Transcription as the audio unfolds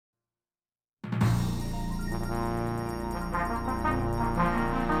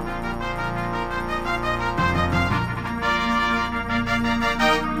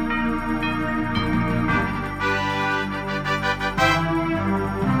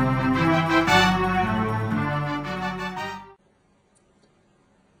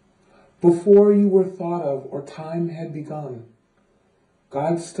Before you were thought of or time had begun,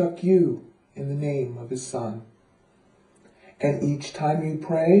 God stuck you in the name of his Son. And each time you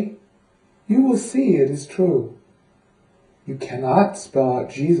pray, you will see it is true. You cannot spell out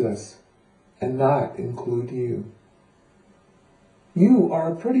Jesus and not include you. You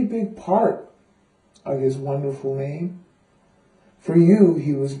are a pretty big part of his wonderful name. For you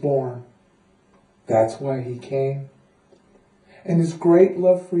he was born. That's why he came. And his great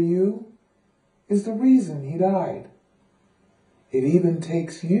love for you is the reason he died. It even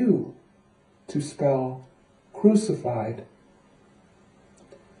takes you to spell crucified.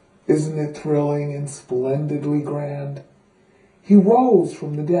 Isn't it thrilling and splendidly grand? He rose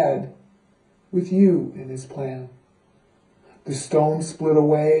from the dead with you in his plan. The stone split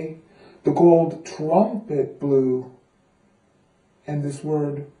away, the gold trumpet blew, and this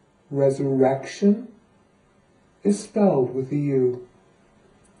word resurrection is spelled with a U.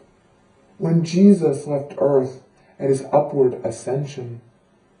 When Jesus left earth at his upward ascension,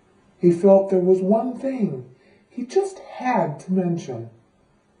 he felt there was one thing he just had to mention.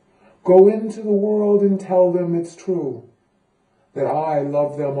 Go into the world and tell them it's true, that I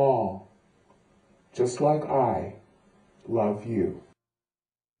love them all, just like I love you.